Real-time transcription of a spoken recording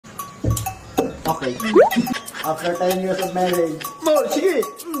Okay. After 10 years of marriage. Mo, sige.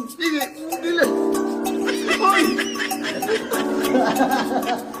 Sige. Dila. Hoy!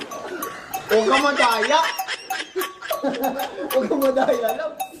 Huwag ka madaya. Huwag ka madaya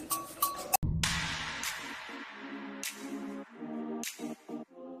lang.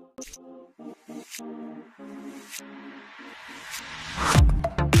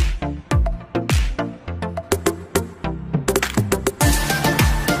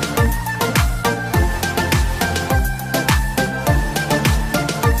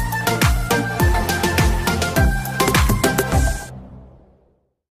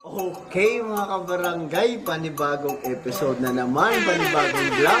 Okay mga kabarangay, panibagong episode na naman, panibagong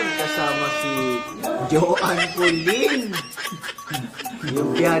vlog kasama si Joanne Pauline,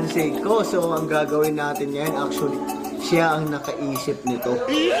 yung fiancee ko. So ang gagawin natin ngayon, actually siya ang nakaisip nito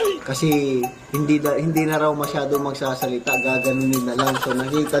kasi hindi na raw masyado magsasalita, gaganunin na lang. So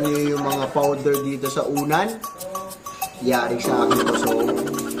nakita niyo yung mga powder dito sa unan, yari sa akin to. So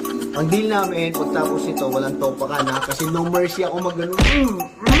ang deal namin, pagtapos nito, walang topakan ha, kasi no mercy ako mag-ganun.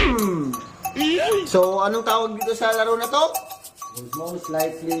 So, anong tawag dito sa laro na to? Who's most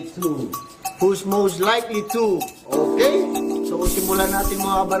likely to. Who's most likely to. Okay? So, simulan natin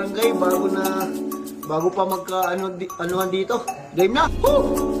mga barangay bago pa anuhan dito. Game na!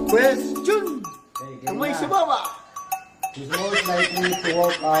 Question! Kamay sa baba! Who's most likely to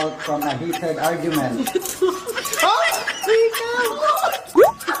walk out from a heated argument? Ha? Ikaw!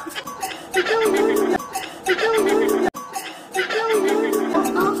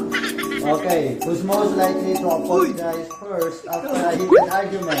 Okay, who's most likely to apologize first after a heated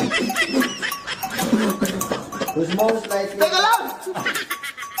argument? Who's most likely... Teka lang!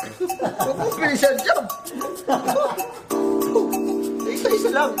 Huwag mo finish job!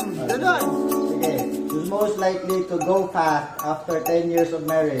 Isa-isa lang. Dadan. Okay, who's most likely to go fast after 10 years of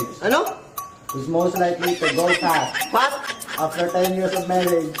marriage? Ano? Who's most likely to go fast Pat? after 10 years of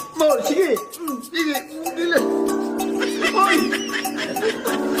marriage? Mo, sige! Sige! Dila! Hoy!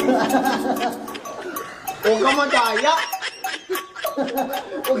 Huwag ka madaya!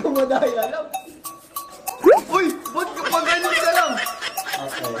 Huwag ka madaya lang! Uy! Ba't ka ganun ka lang?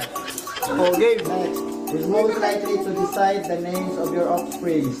 Okay. Okay. Next, who's most likely to decide the names of your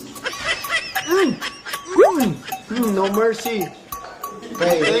offspring? No mercy.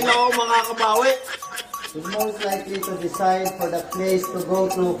 Okay. Kaya na ako makakabawi. Who's most likely to decide for the place to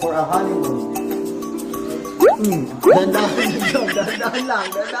go to for a honeymoon?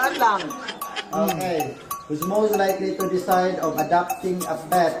 Dandahan lang. Okay. Who's most likely to decide of adopting a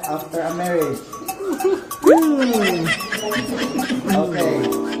pet after a marriage? Okay.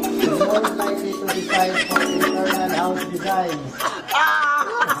 Who's most likely to decide for internal house designs?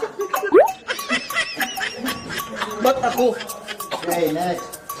 Ba't ako? Okay,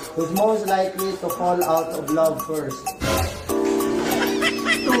 next. Who's most likely to fall out of love first?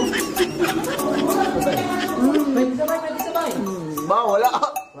 Pwede sabay. Wala.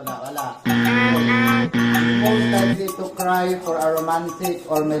 Wala. Who's most likely to cry for a romantic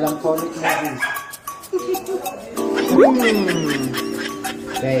or melancholic movie?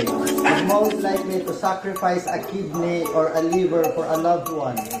 Okay. Who's most likely to sacrifice a kidney or a liver for a loved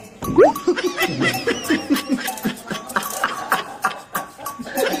one?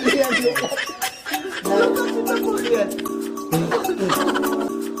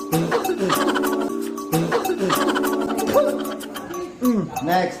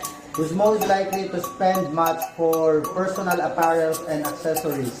 Next, who's most likely to spend much for personal apparel and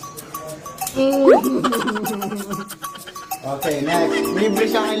accessories? Okay, next. Libre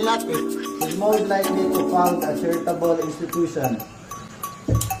sa akin lahat eh. Who's most likely to found a charitable institution?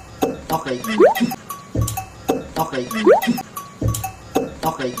 Okay. Coffee.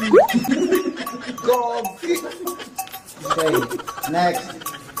 Okay, next.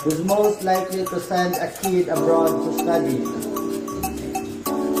 Who's most likely to send a kid abroad to study?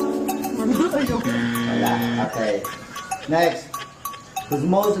 Wala. Okay. Next. Who's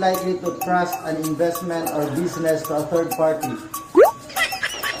most likely to trust an investment or business to a third party?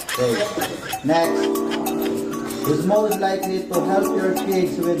 Okay. Next. Who's most likely to help your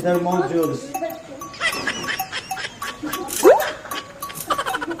kids with their modules?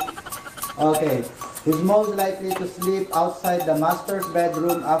 Okay. Who's most likely to sleep outside the master's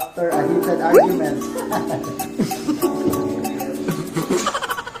bedroom after a heated argument?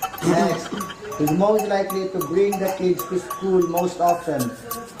 Next. Who's most likely to bring the kids to school most often?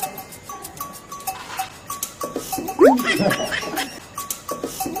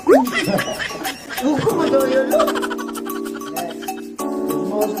 Next. Who's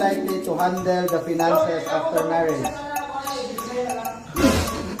most likely to handle the finances after marriage?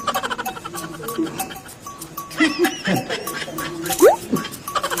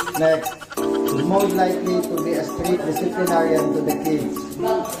 Next, who's most likely to be a strict disciplinarian to the kids?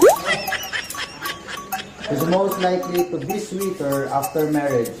 Who's most likely to be sweeter after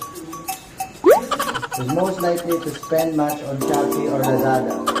marriage? Who's most likely to spend much on Shopee or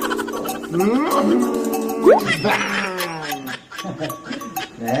Lazada?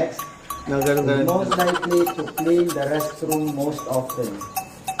 Next, who's most likely to clean the restroom most often?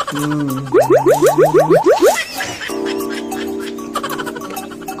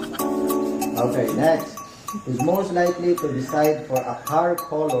 Okay, next, who's most likely to decide for a car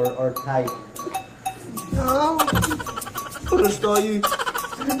color or type? Paras tayo.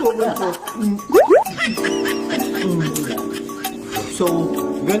 So,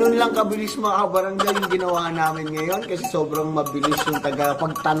 ganun lang kabilis mga barangay yung ginawa namin ngayon kasi sobrang mabilis yung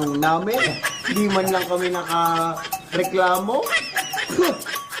tagapagtanong namin. Hindi man lang kami nakareklamo.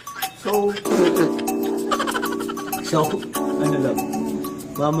 So, ano lang,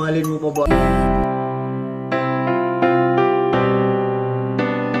 mamahalin mo pa ba?